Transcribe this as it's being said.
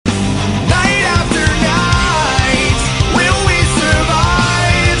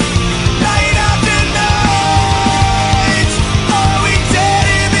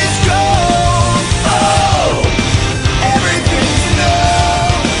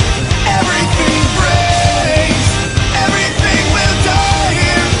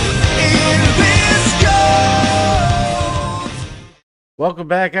Welcome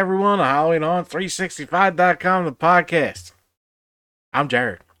back, everyone, to HalloweenOn365.com, the podcast. I'm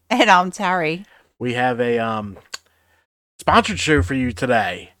Jared. And I'm Terry. We have a sponsored show for you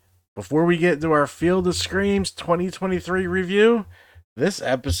today. Before we get into our Field of Screams 2023 review, this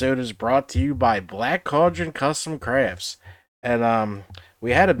episode is brought to you by Black Cauldron Custom Crafts. And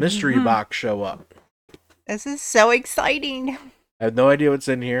we had a mystery box show up. This is so exciting. I have no idea what's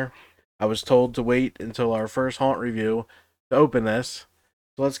in here. I was told to wait until our first haunt review to open this.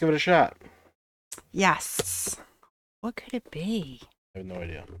 So let's give it a shot. Yes. What could it be? I have no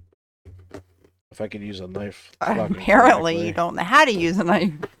idea. If I could use a knife. Apparently, you don't know how to use a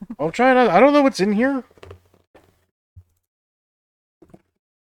knife. I'm trying to. I don't know what's in here.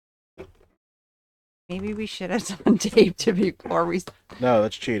 Maybe we should have done tape to before we. No,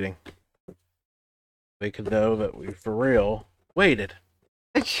 that's cheating. They could know that we, for real, waited.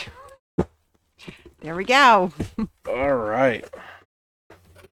 There we go. All right.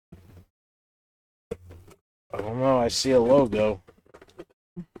 I don't know. I see a logo.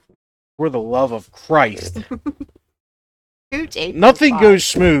 For the love of Christ. Nothing goes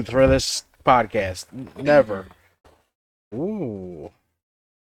smooth for this podcast. Never. Ooh.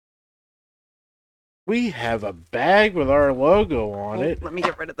 We have a bag with our logo on it. Let me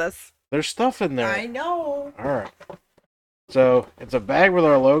get rid of this. There's stuff in there. I know. All right. So it's a bag with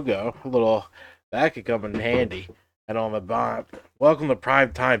our logo. A little that could come in handy. And on the bottom, welcome to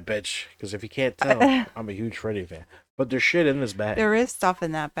Prime Time, bitch. Because if you can't tell, I'm a huge Freddy fan. But there's shit in this bag. There is stuff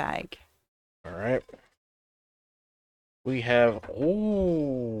in that bag. All right. We have.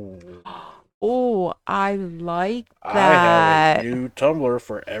 Oh. Oh, I like that. I have a new tumbler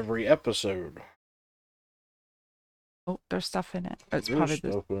for every episode. Oh, there's stuff in it. It's There's probably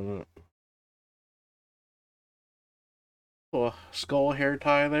stuff in it. Oh, skull hair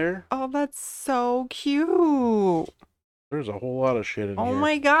tie there. Oh, that's so cute. There's a whole lot of shit in here. Oh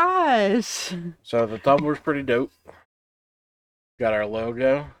my gosh. So the tumbler's pretty dope. Got our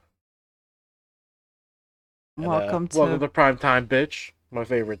logo. And, welcome to Primetime, bitch. My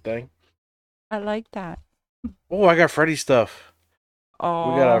favorite thing. I like that. Oh, I got Freddy stuff.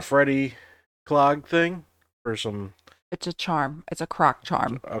 Oh, We got a Freddy clog thing for some. It's a charm. It's a croc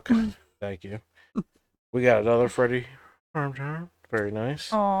charm. Okay, thank you. We got another Freddy charm. Very nice.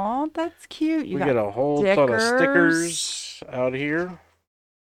 Oh, that's cute. We got a whole ton of stickers out here.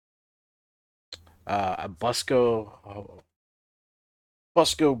 A Busco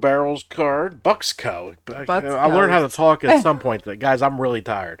Barrels card. Bucksco. I learned how to talk at some point. Guys, I'm really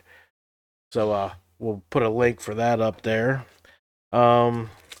tired. So we'll put a link for that up there. That's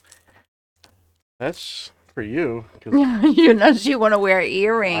for you. You know she want to wear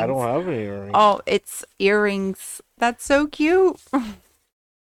earrings. I don't have any earrings. Oh, it's earrings. That's so cute. All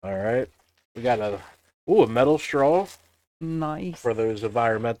right. We got a metal straw. Nice. For those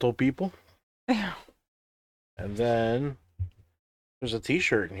environmental people. And then there's a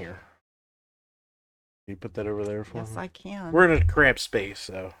t-shirt in here. Can you put that over there for me? Yes, I can. We're in a cramped space,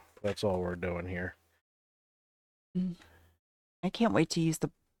 so that's all we're doing here. I can't wait to use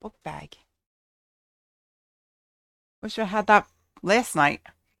the book bag. Wish I had that last night.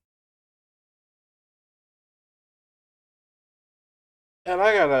 And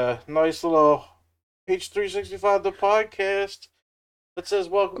I got a nice little H365 the podcast that says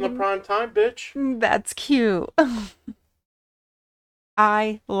welcome to Prime Time, bitch. That's cute.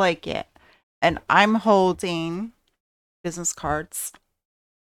 I like it. And I'm holding business cards.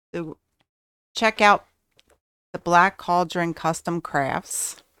 So check out the Black Cauldron Custom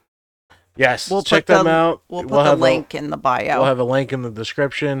Crafts. Yes, check them out. We'll put the link in the bio. We'll have a link in the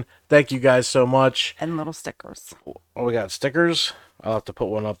description. Thank you guys so much. And little stickers. Oh, we got stickers. I'll have to put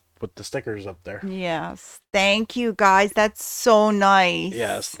one up with the stickers up there. Yes. Thank you, guys. That's so nice.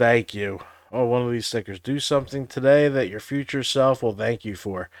 Yes, thank you. Oh, one of these stickers. Do something today that your future self will thank you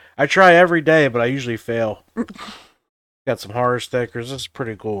for. I try every day, but I usually fail. Got some horror stickers. This is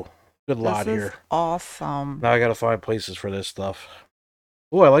pretty cool. Good lot here. This is awesome. Now I got to find places for this stuff.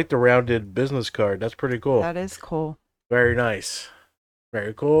 Oh, I like the rounded business card. That's pretty cool. That is cool. Very nice.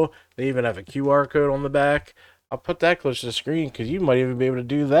 Very cool. They even have a QR code on the back. I'll put that close to the screen because you might even be able to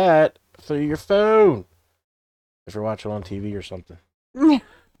do that through your phone if you're watching on TV or something.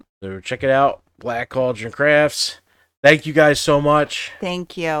 So check it out. Black Cauldron Crafts. Thank you guys so much.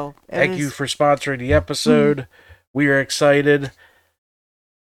 Thank you. Thank you for sponsoring the episode. We are excited.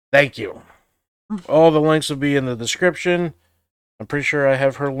 Thank you. All the links will be in the description. I'm pretty sure I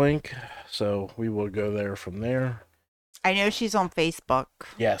have her link, so we will go there from there. I know she's on Facebook.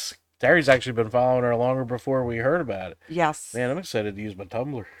 Yes. Terry's actually been following her longer before we heard about it. Yes. Man, I'm excited to use my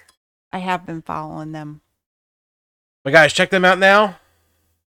Tumblr. I have been following them. But guys, check them out now.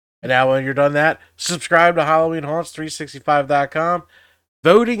 And now when you're done that, subscribe to HalloweenHaunts365.com.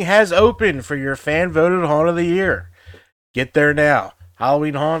 Voting has opened for your fan voted haunt of the year. Get there now.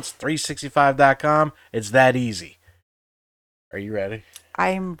 HalloweenHaunts365.com. It's that easy. Are you ready?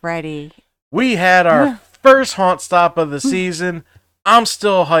 I'm ready. We had our first haunt stop of the season. I'm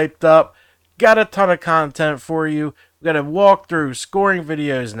still hyped up. Got a ton of content for you. We got a walkthrough, scoring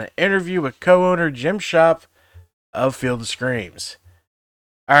videos, and an interview with co-owner Jim Shop of Field of Screams.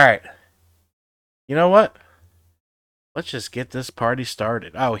 All right. You know what? Let's just get this party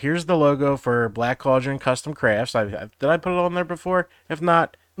started. Oh, here's the logo for Black Cauldron Custom Crafts. Did I put it on there before? If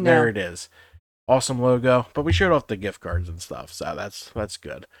not, No. There it is. Awesome logo. But we showed off the gift cards and stuff, so that's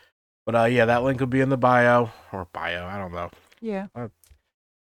good. But yeah, that link will be in the bio. Or bio, I don't know. Yeah.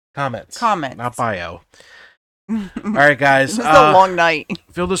 Comments. Not bio. All right, guys. This is a long night.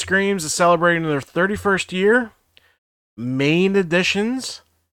 Field of Screams is celebrating their 31st year. Main additions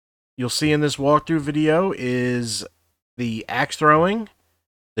you'll see in this walkthrough video is the axe throwing,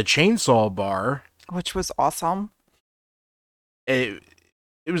 the chainsaw bar, which was awesome. It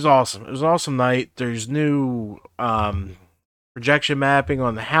was awesome. It was an awesome night. There's new projection mapping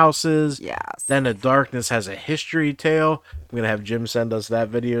on the houses. Yes. Then the Darkness has a history tale. I'm gonna have Jim send us that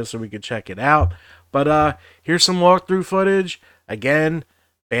video so we could check it out. But here's some walkthrough footage. Again,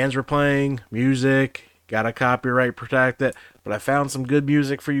 bands were playing, music, gotta copyright protect it. But I found some good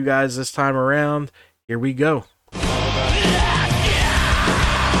music for you guys this time around. Here we go.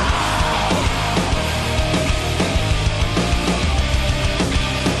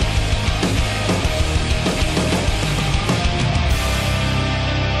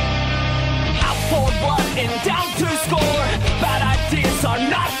 Down to score, bad ideas are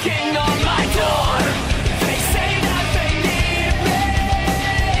knocking on my door. They say that they need me.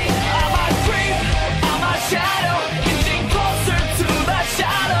 I'm a creep, I'm a shadow, inching closer to the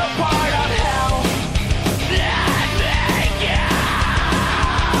shadow part of hell. Let me go.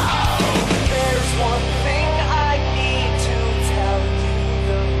 There's one thing I need to tell you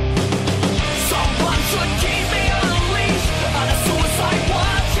though. Someone should keep me on a leash, on a suicide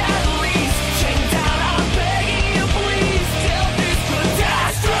watch at least. Chained down, I'm begging you please, till this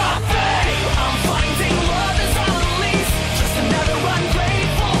catastrophe. I'm finding love is on a leash, just another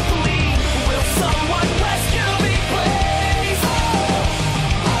ungrateful plea. Will someone rescue me please?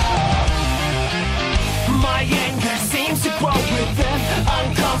 My anger seems to grow within,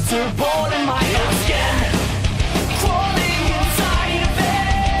 uncomfortable in my own skin, crawling inside of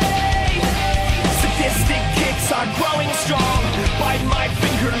me. Sadistic kicks are growing strong, bite my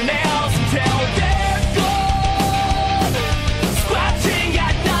fingernails until they're gone. Scratching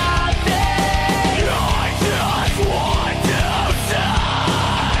at nothing, I just want to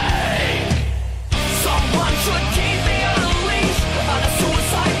die. Someone should keep me on a leash, on a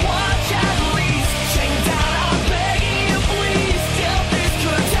suicide watch at least. Chained down, I'm begging you please, till this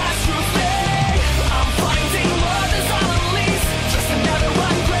catastrophe. I'm finding love is on a leash, just another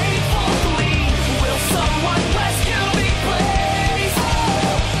ungrateful plea. Will someone rescue me please?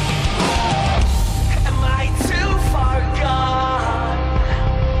 Am I too far gone?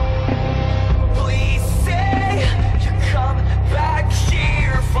 Please say you come back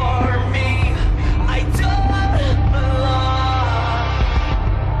here for me. I don't belong.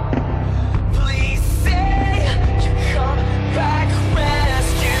 Please say you come back,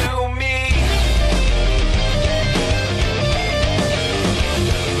 rescue me.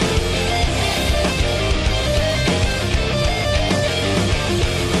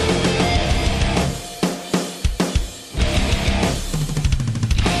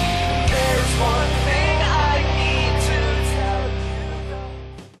 There's one thing I need to tell you.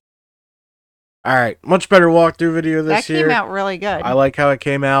 All right, much better walkthrough video this That year. came out really good. I like how it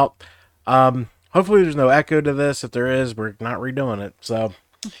came out. Hopefully there's no echo to this. If there is, we're not redoing it. So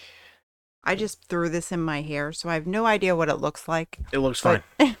I just threw this in my hair, so I have no idea what it looks like. it looks fine.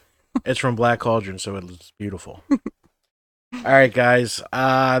 It's from Black Cauldron, so it looks beautiful. All right, guys.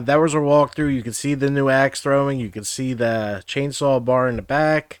 That was our walkthrough. You can see the new axe throwing. You can see the chainsaw bar in the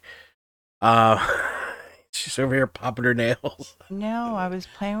back. She's over here popping her nails. No, I was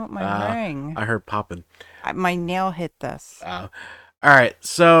playing with my ring. I heard popping. My nail hit this. All right,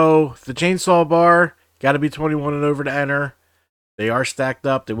 so the chainsaw bar, got to be 21 and over to enter. They are stacked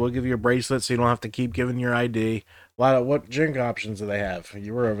up. They will give you a bracelet, so you don't have to keep giving your ID. A lot of what drink options do they have?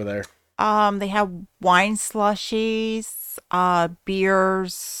 You were over there. They have wine slushies,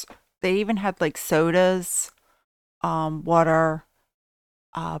 beers. They even had like sodas, water.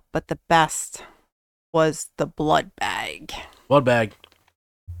 But the best was the blood bag. Blood bag.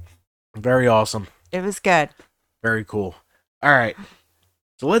 Very awesome. It was good. Very cool. All right.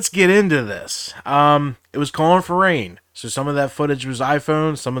 So let's get into this. It was calling for rain. So some of that footage was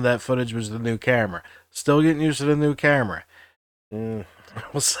iPhone, some of that footage was the new camera. Still getting used to the new camera. We'll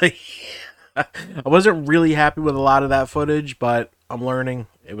see. I wasn't really happy with a lot of that footage, but I'm learning.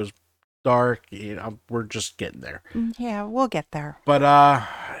 It was dark. We're just getting there. Yeah, we'll get there. But all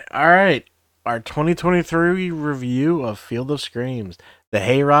right. Our 2023 review of Field of Screams. The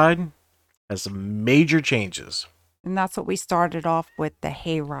Hayride has some major changes. And that's what we started off with, the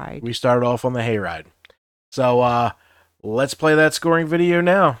hayride. We started off on the Hayride. So let's play that scoring video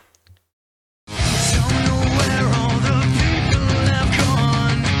now. Don't know where all the people have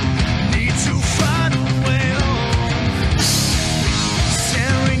gone. Need to find a way home.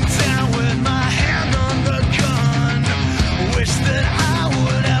 Staring down with my hand on the gun. Wish that I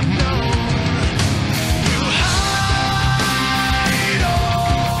would have known. You hide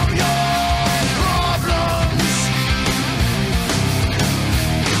all your problems.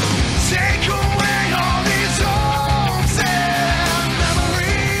 Take away all these hopes and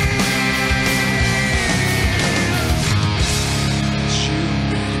memories.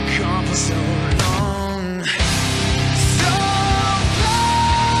 You've been gone for so long.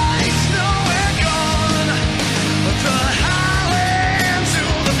 Someplace nowhere gone. The highway into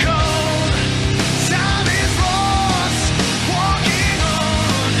the cold. Time is lost, walking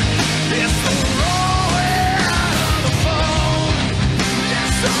on. It's the wrong way out of the phone.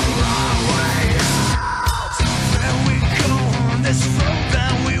 It's the wrong way out. Where we go on this road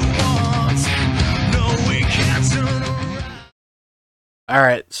that we want. No, we can't turn around. All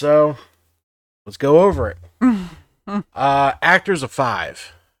right, so let's go over it. Actors of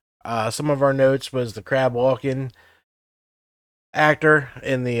 5. Some of our notes was the crab walking actor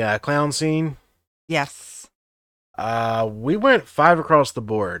in the clown scene. Yes. We went 5 across the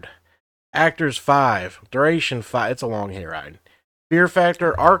board. Actors 5. Duration 5. It's a long hayride. Fear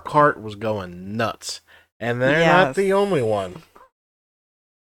factor. Our cart was going nuts, and they're not Yes. the only one.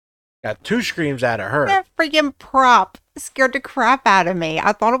 Got 2 screams out of her. That freaking prop scared the crap out of me.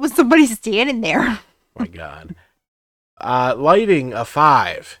 I thought it was somebody standing there. My God. Lighting a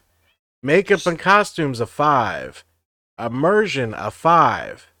 5. Makeup and costumes a 5. Immersion a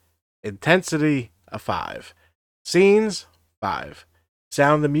 5. Intensity a 5. Scenes 5.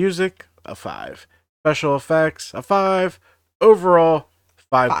 Sound and music a 5. Special effects a 5. Overall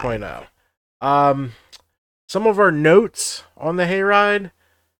 5.0. Some of our notes on the hayride. A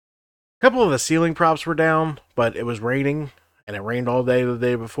couple of the ceiling props were down, but it was raining, and it rained all day the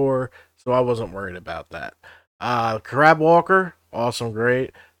day before, so I wasn't worried about that. Crab Walker, awesome,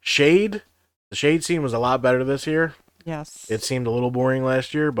 great. Shade, the shade scene was a lot better this year. Yes. It seemed a little boring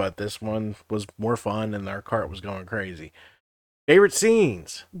last year, but this one was more fun, and our cart was going crazy. Favorite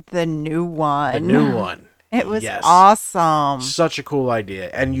scenes, the new one. the new one. It was Yes. awesome. Such a cool idea,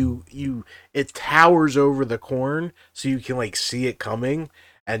 and it towers over the corn, so you can like see it coming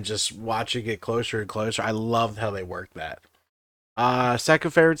and just watch it get closer and closer. I loved how they worked that. Second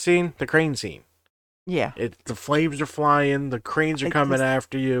favorite scene, the crane scene. Yeah. The flames are flying, the cranes are coming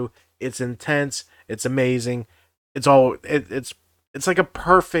after you. It's intense. It's amazing. It's like a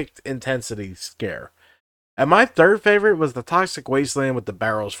perfect intensity scare. And my third favorite was the toxic wasteland with the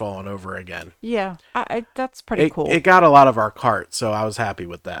barrels falling over again. Yeah. That's pretty cool. It got a lot of our cart, so I was happy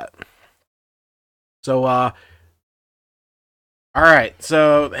with that. So, all right.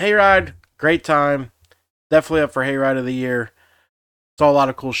 So, Hayride, great time. Definitely up for Hayride of the year. Saw a lot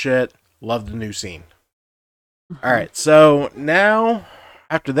of cool shit. Loved the new scene. All right. So, now,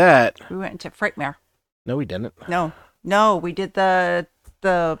 after that. We went into Frightmare. No, we didn't. No, we did the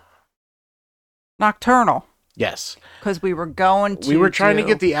Nocturnal. Yes. Because we were going to. We were trying to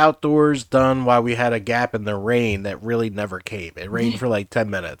get the outdoors done while we had a gap in the rain that really never came. It rained for like 10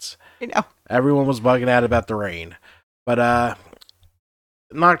 minutes. You know. Everyone was bugging out about the rain. But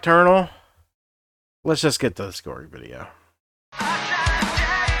Nocturnal, let's just get to the scoring video.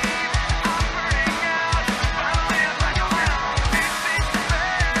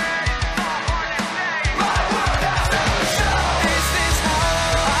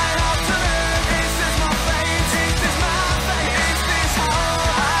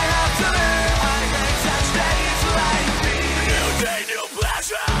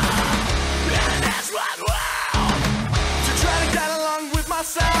 To try to get along with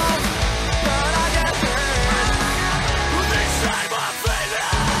myself, but I get hurt.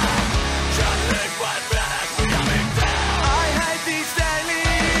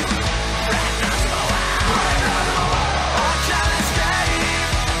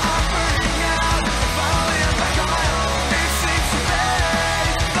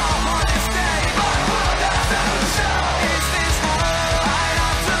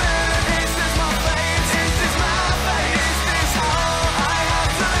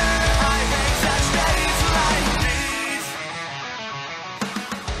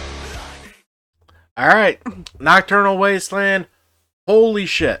 All right, Nocturnal Wasteland. Holy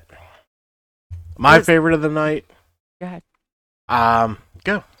shit! My Was- favorite of the night. Go ahead.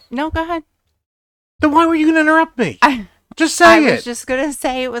 Go. No, go ahead. Then why were you gonna interrupt me? I Just say it. was just gonna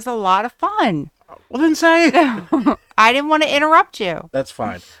say it was a lot of fun. Well, then say it. I didn't want to interrupt you. That's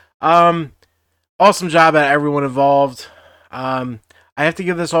fine. Awesome job at everyone involved. I have to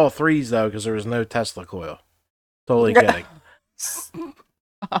give this all threes though because there was no Tesla coil. Totally kidding.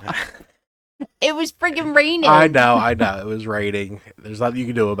 It was freaking raining. I know. It was raining. There's nothing you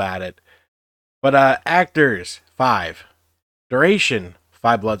can do about it. But actors 5, duration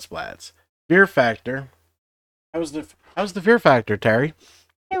 5 blood splats, fear factor. How was the fear factor, Terry?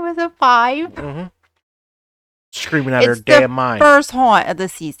 It was a 5. Mm-hmm. Screaming out her It's damn the mind. first haunt of the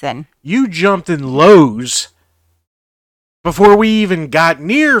season. You jumped in Lowe's before we even got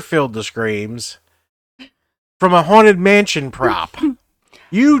near Filled the Screams from a Haunted Mansion prop.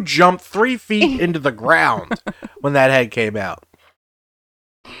 You jumped 3 feet into the ground when that head came out.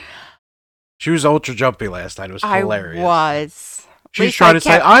 She was ultra jumpy last night. It was hilarious. I was. She's least trying I to say,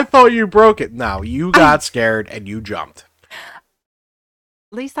 kept- I thought you broke it. No, you got scared and you jumped.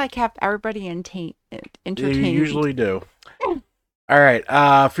 At least I kept everybody You entertained. usually do. All right.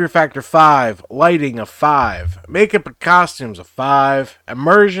 Fear factor 5. Lighting a 5. Makeup and costumes a 5.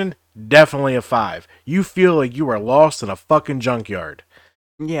 Immersion definitely a 5. You feel like you are lost in a fucking junkyard.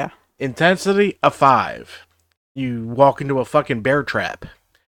 Yeah. Intensity a 5. You walk into a fucking bear trap.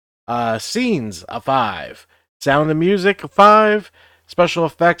 Scenes a 5. Sound and music a 5. Special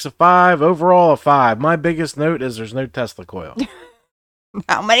effects a 5. Overall a 5. My biggest note is there's no Tesla coil.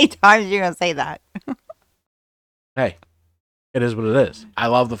 How many times are you going to say that? Hey, it is what it is. I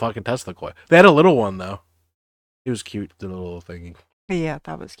love the fucking Tesla coil. They had a little one though. It was cute, the little thingy. Yeah,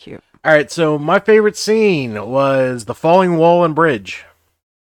 that was cute. All right, so my favorite scene was the falling wall and bridge.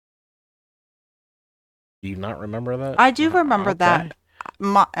 Do you not remember that? I do remember Okay. that.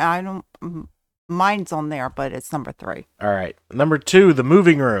 I don't. Mine's on there, but it's number 3. All right, number 2, the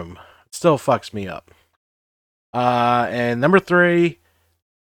moving room. It still fucks me up. And number 3,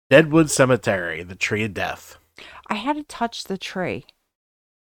 Deadwood Cemetery, the Tree of Death. I had to touch the tree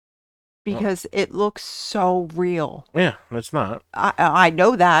because it looks so real. Yeah, it's not. I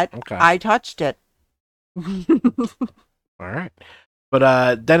know that. Okay. I touched it. All right.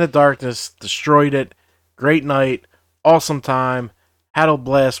 But Den of Darkness destroyed it. Great night. Awesome time. Had a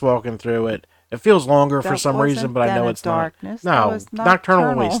blast walking through it. It feels longer for That some reason, wasn't but I know Den of it's not. Darkness. That No, was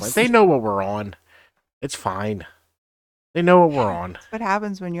Nocturnal Nocturnals. Wasteland. They know what we're on. It's fine. They know what we're on. What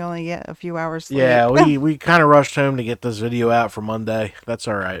happens when you only get a few hours sleep? Yeah, we kind of rushed home to get this video out for Monday. That's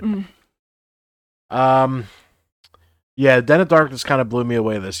all right. Mm. Yeah, Den of Darkness kind of blew me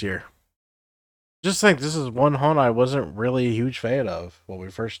away this year. Just think, this is one haunt I wasn't really a huge fan of when we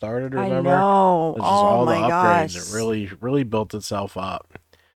first started. Remember? I know. This is Oh all my the upgrades. gosh. It really built itself up.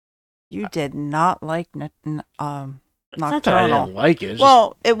 You did not like It's not that I Nocturnal. didn't like it. It's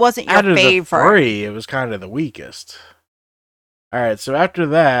Well, it wasn't just out your of the favorite. 3, it was kind of the weakest. All right, so after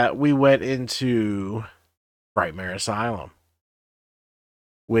that, we went into Frightmare Asylum,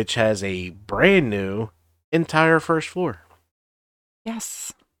 which has a brand new entire first floor.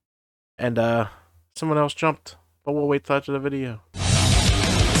 Yes. And someone else jumped, but we'll wait till after the video.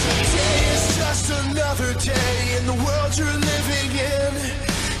 Today is just another day in the world you're living in.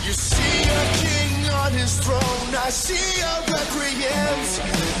 You see a king on his throne, I see a recreant.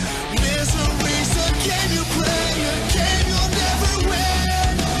 Misery's a game you play, a game you'll never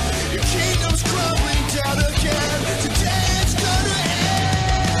win. Your kingdom's crumbling down again. Today it's gonna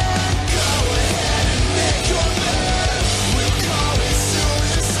end. Go ahead and make your bed. We'll call it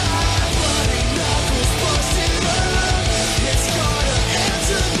suicide. Bloody knuckles busted up. It's gonna end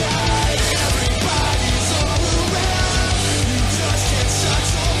tonight. Everybody's all around. You just can't shut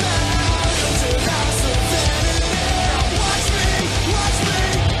your mouth. It's a house of venom. Watch me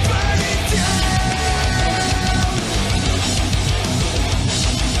burn it down.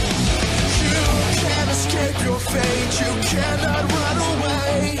 You can't escape your fate. You cannot run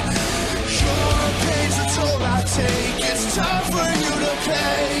away. Your pain's a toll I take. It's time for you to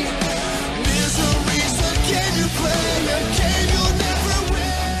pay. Misery's a game you play, a game you'll never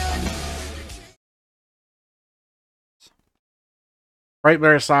win.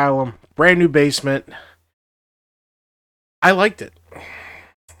 Frightmare Asylum, brand new basement. I liked it.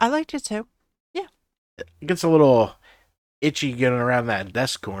 I liked it too. It gets a little itchy getting around that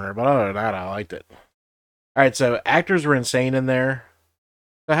desk corner, but other than that, I liked it. All right, so actors were insane in there.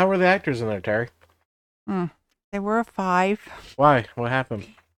 So how were the actors in there, Terry? They were a 5 Why? What happened?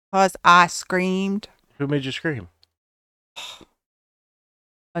 because I screamed. Who made you scream?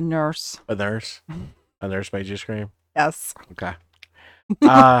 A nurse. A nurse? A nurse made you scream? Yes. Okay.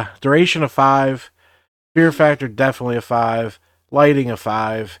 Duration of 5. Fear factor definitely a 5. Lighting a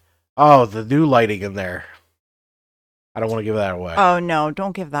 5. Oh, the new lighting in there. I don't want to give that away. Oh no,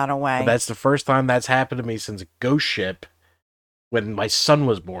 don't give that away. But that's the first time that's happened to me since Ghost Ship when my son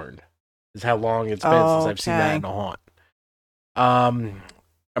was born. Is how long it's been since I've seen that Okay. in a haunt.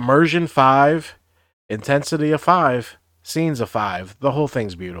 Immersion 5. Intensity a 5. Scenes a 5. The whole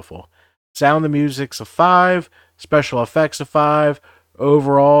thing's beautiful. Sound and music's a 5. Special effects a 5.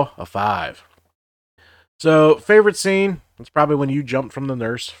 Overall a 5. So, favorite scene? It's probably when you jumped from the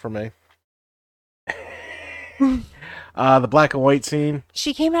nurse for me. The black and white scene.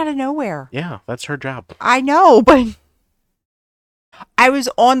 She came out of nowhere. Yeah, that's her job. I know, but I was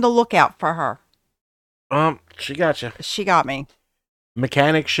on the lookout for her. She got you. She got me.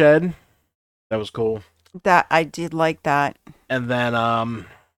 Mechanic shed. That was cool. That I did like that, And then and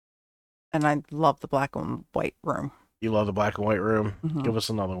I love the black and white room. you love the black and white room. Mhm. Give us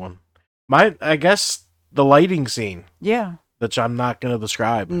another one. I guess the lighting scene, Yeah. which I'm not going to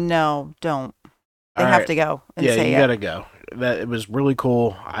describe. No, don't. They All have right. to go and Yeah, say you it. gotta go. That it was really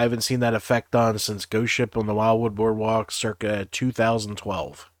cool. I haven't seen that effect done since Ghost Ship on the Wildwood Boardwalk, circa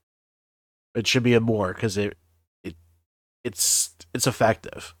 2012. It should be a more because it's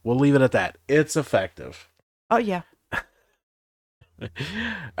effective. We'll leave it at that. It's effective. Oh yeah. All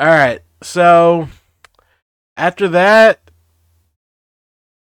right. So after that,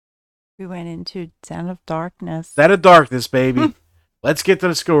 We went into Den of Darkness. that of darkness, baby. Let's get to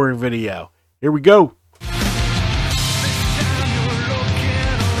the scoring video. Here we go.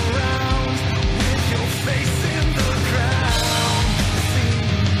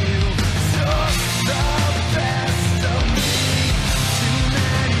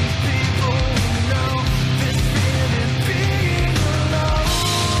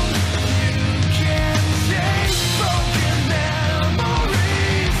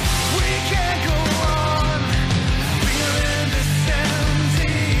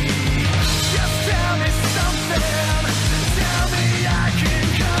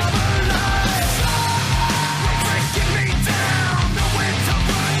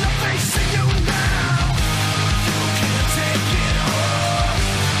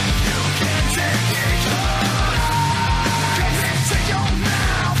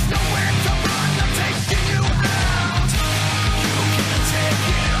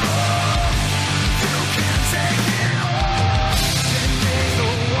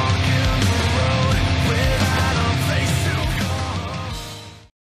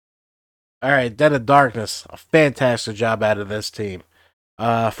 All right, Den of Darkness. A fantastic job out of this team.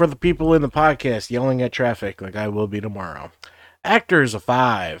 For the people in the podcast yelling at traffic like I will be tomorrow. Actors a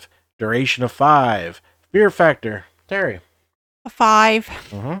 5. Duration of 5. Fear factor. Terry. A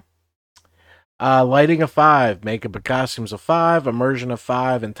 5. Lighting a 5. Makeup and costumes a 5. Immersion a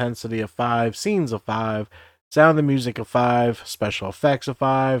 5. Intensity a 5. Scenes a 5. Sound and music a 5. Special effects a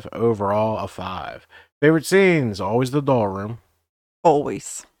 5. Overall a 5. Favorite scenes? Always the doll room.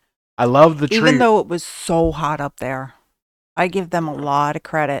 Always. I love the tree. Even though it was so hot up there, I give them a lot of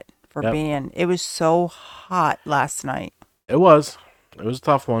credit for Yep. being. It was so hot last night, It was a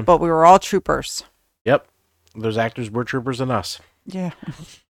tough one. but we were all troopers. Yep. Those actors were troopers than us. Yeah.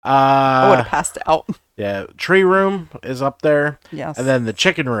 I would have Uh, passed out. yeah. Tree room is up there. Yes. And then the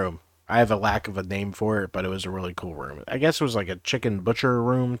chicken room. I have a lack of a name for it, but it was a really cool room. I guess it was like a chicken butcher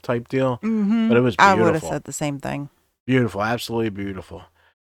room type deal. Mhm. but it was I would have beautiful. said the same thing. Beautiful. Absolutely beautiful.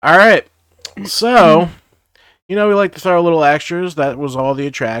 All right. So, we like to throw little extras. That was all the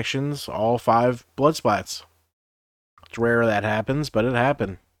attractions, all 5 blood splats. It's rare that happens, but it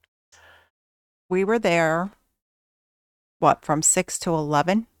happened. We were there, from 6 to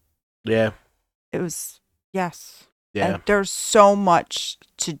 11? Yeah. It was, yes. Yeah. And there's so much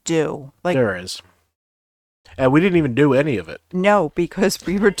to do. Like, There is. And we didn't even do any of it. no, because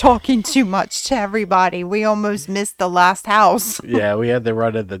we were talking too much to everybody. We almost missed the last house. Yeah, we had to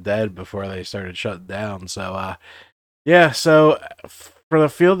run at the dead before they started shutting down. So, yeah, so for the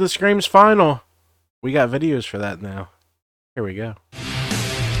Field of Screams final, we got videos for that now. Here we go.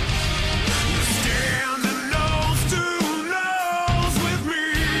 Standing nose to nose with me,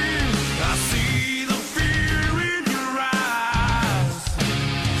 I see the fear in your eyes.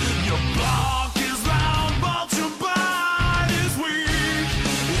 Your block is loud, but your bite is weak.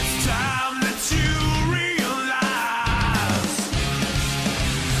 It's time that you realize.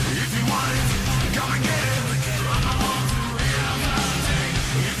 If you want it, come and get it. I'm the one to hesitate.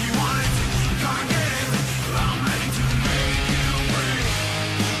 If you want it, come and get it. I'm ready to make you break.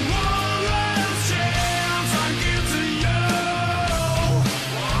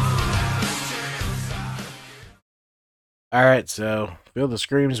 All right, so Field of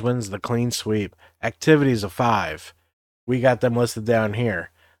Screams wins the clean sweep. Activities of 5. We got them listed down here.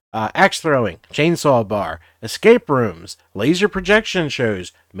 Axe throwing, chainsaw bar, escape rooms, laser projection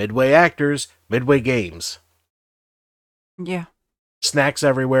shows, midway actors, midway games. Yeah. Snacks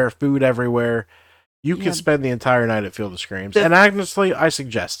everywhere, food everywhere. You Yeah. can spend the entire night at Field of Screams. The- And honestly, I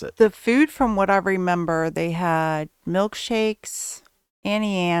suggest it. The food, from what I remember, they had milkshakes,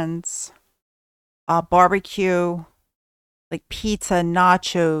 Annie Ann's, barbecue, like pizza,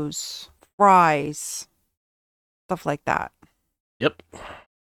 nachos, fries, stuff like that. Yep.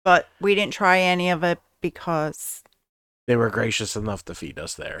 But we didn't try any of it because They were gracious enough to feed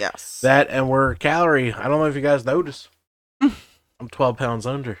us there. yes, That and we're calorie. I don't know if you guys noticed. I'm 12 pounds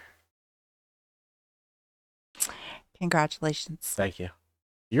under. congratulations. Thank you.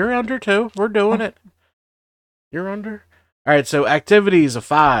 You're under too. We're doing it. You're under. All right. So activities of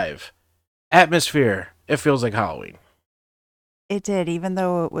 5. Atmosphere. It feels like Halloween. It did, even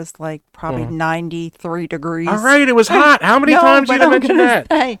though it was like probably Mhm. 93 degrees. All right. It was hot. How many No, times but did you I'm mention gonna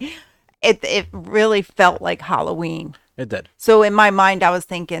that? say, it really felt like Halloween. It did. So in my mind, I was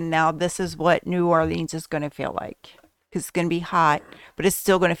thinking, now this is what New Orleans is going to feel like. Because it's going to be hot, but it's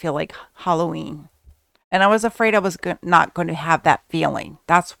still going to feel like Halloween. And I was afraid I was not going to have that feeling.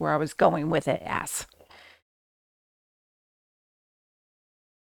 That's where I was going with it as.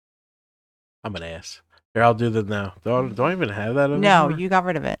 I'm an ass. Here, I'll do the now. Don't even have that No, anymore? you got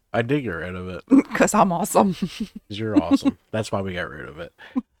rid of it. I did get rid of it. Because I'm awesome. 'Cause you're awesome. That's why we got rid of it.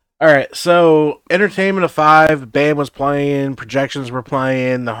 All right, so entertainment of 5. Band was playing, projections were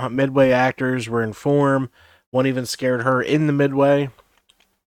playing, the midway actors were in form. One even scared her in the midway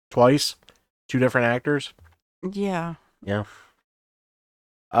twice. 2 different actors. Yeah.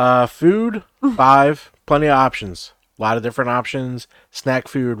 Food 5. Plenty of options. A lot of different options. Snack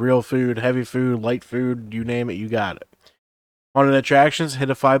food, real food, heavy food, light food, you name it, you got it. On the attractions, hit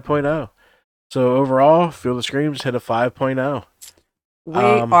a 5.0. So overall, Field of Screams hit a 5.0. We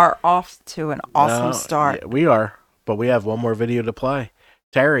Um, are off to an awesome No, start. yeah, we are, but we have one more video to play.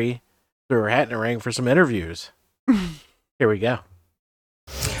 Terry threw her hat in the ring for some interviews. Here we go.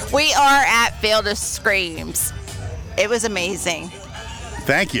 We are at Field of Screams. It was amazing.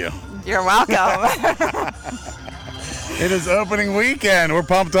 Thank you. You're welcome. It is opening weekend. We're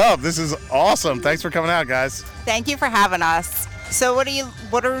pumped up. This is awesome. Thanks for coming out, guys. Thank you for having us. So what are you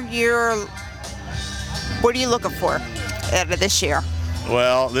looking for out of this year?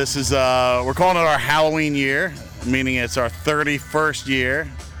 Well, this is we're calling it our Halloween year, meaning it's our 31st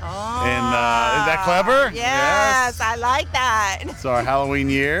year. Oh, And is that clever? Yes, I like that. It's our Halloween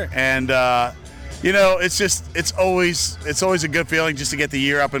year, and it's always a good feeling just to get the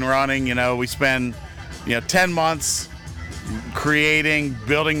year up and running. We spend 10 months creating,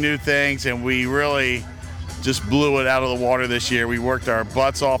 building new things, and we really just blew it out of the water this year. We worked our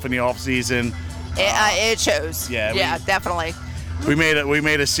butts off in the off season. It shows. Yeah, Yeah, definitely. We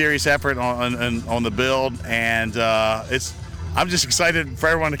made a serious effort on the build, and I'm just excited for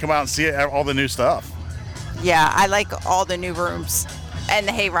everyone to come out and see all the new stuff. Yeah, I like all the new rooms and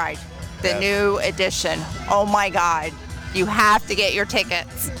the hayride, the Yes. new addition. Oh my God. You have to get your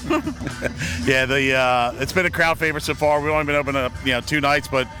tickets. Yeah, it's been a crowd favorite so far. We've only been open up 2 nights,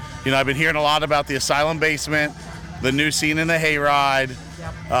 but I've been hearing a lot about the Asylum basement, the new scene in the hayride,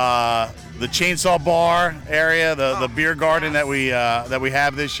 the chainsaw bar area, the beer garden that we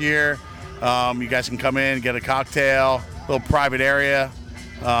have this year. You guys can come in, get a cocktail, little private area.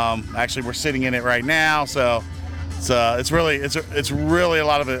 Actually, we're sitting in it right now, so it's really a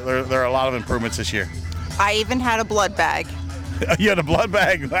lot of it. There are a lot of improvements this year. I even had a blood bag. You had a blood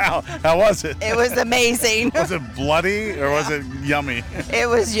bag. Wow, how was it? It was amazing. Was it bloody or was it yummy? It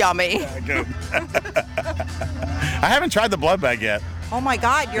was yummy. Good. I haven't tried the blood bag yet. Oh my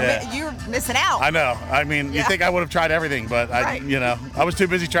God, you're missing out. I know. I mean, you Yeah. think I would have tried everything, but Right. I was too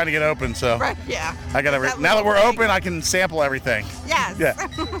busy trying to get open. So Right, yeah. I got That now that we're little open, I can sample everything. Yes. Yeah.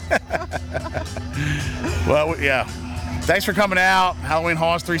 Well, yeah. Thanks for coming out. Halloween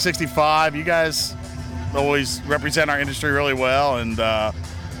Haunts 365. You guys always represent our industry really well, and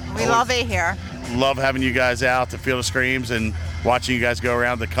We love it here. love having you guys out to Field of Screams and watching you guys go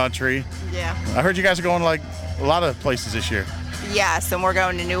around the country. Yeah. I heard you guys are going like a lot of places this year. Yes, and we're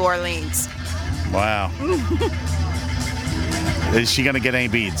going to New Orleans. Wow. Is she going to get any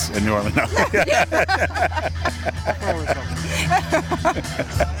beads in New Orleans? No.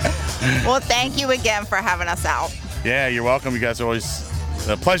 Well, thank you again for having us out. Yeah, you're welcome. You guys are always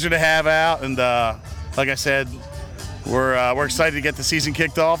a pleasure to have out. And like I said, we're excited to get the season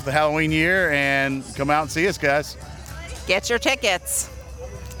kicked off, the Halloween year, and come out and see us, guys. Get your tickets.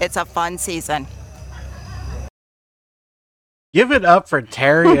 It's a fun season. Give it up for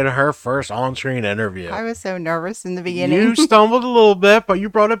Terry and her first on-screen interview. I was so nervous in the beginning. You stumbled a little bit, but you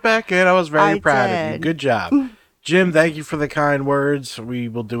brought it back in. I was very I proud of you. did. Good job. Jim, thank you for the kind words. We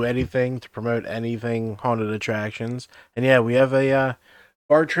will do anything to promote anything haunted attractions. And yeah, we have a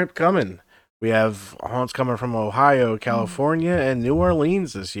bar trip coming. We have haunts coming from Ohio, California, and New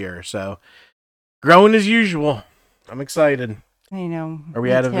Orleans this year. So growing as usual. I'm excited. I know. Are we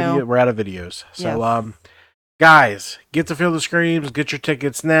me out of too. video? We're out of videos. So Yes. guys, get to Feel the Screams, get your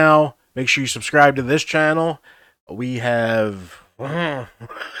tickets now. Make sure you subscribe to this channel. We have a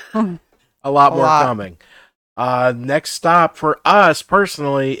lot more lot. coming. Next stop for us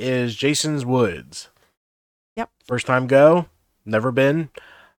personally is Jason's Woods. Yep. First time go, never been.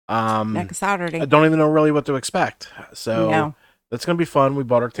 Next Saturday. I don't even know really what to expect. So No. that's gonna be fun. We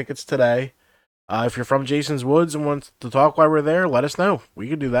bought our tickets today. If you're from Jason's Woods and want to talk while we're there, let us know. We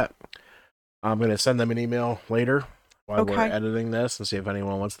could do that. I'm gonna send them an email later while we're Okay. editing this and see if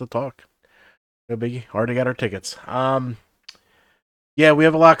anyone wants to talk. No biggie. Already got our tickets. Yeah, we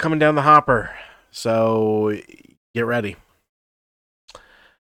have a lot coming down the hopper. So get ready.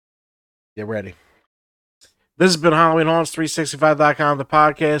 Get ready. This has been Halloween Haunts 365.com, the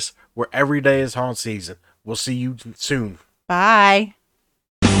podcast where every day is haunt season. We'll see you soon. Bye.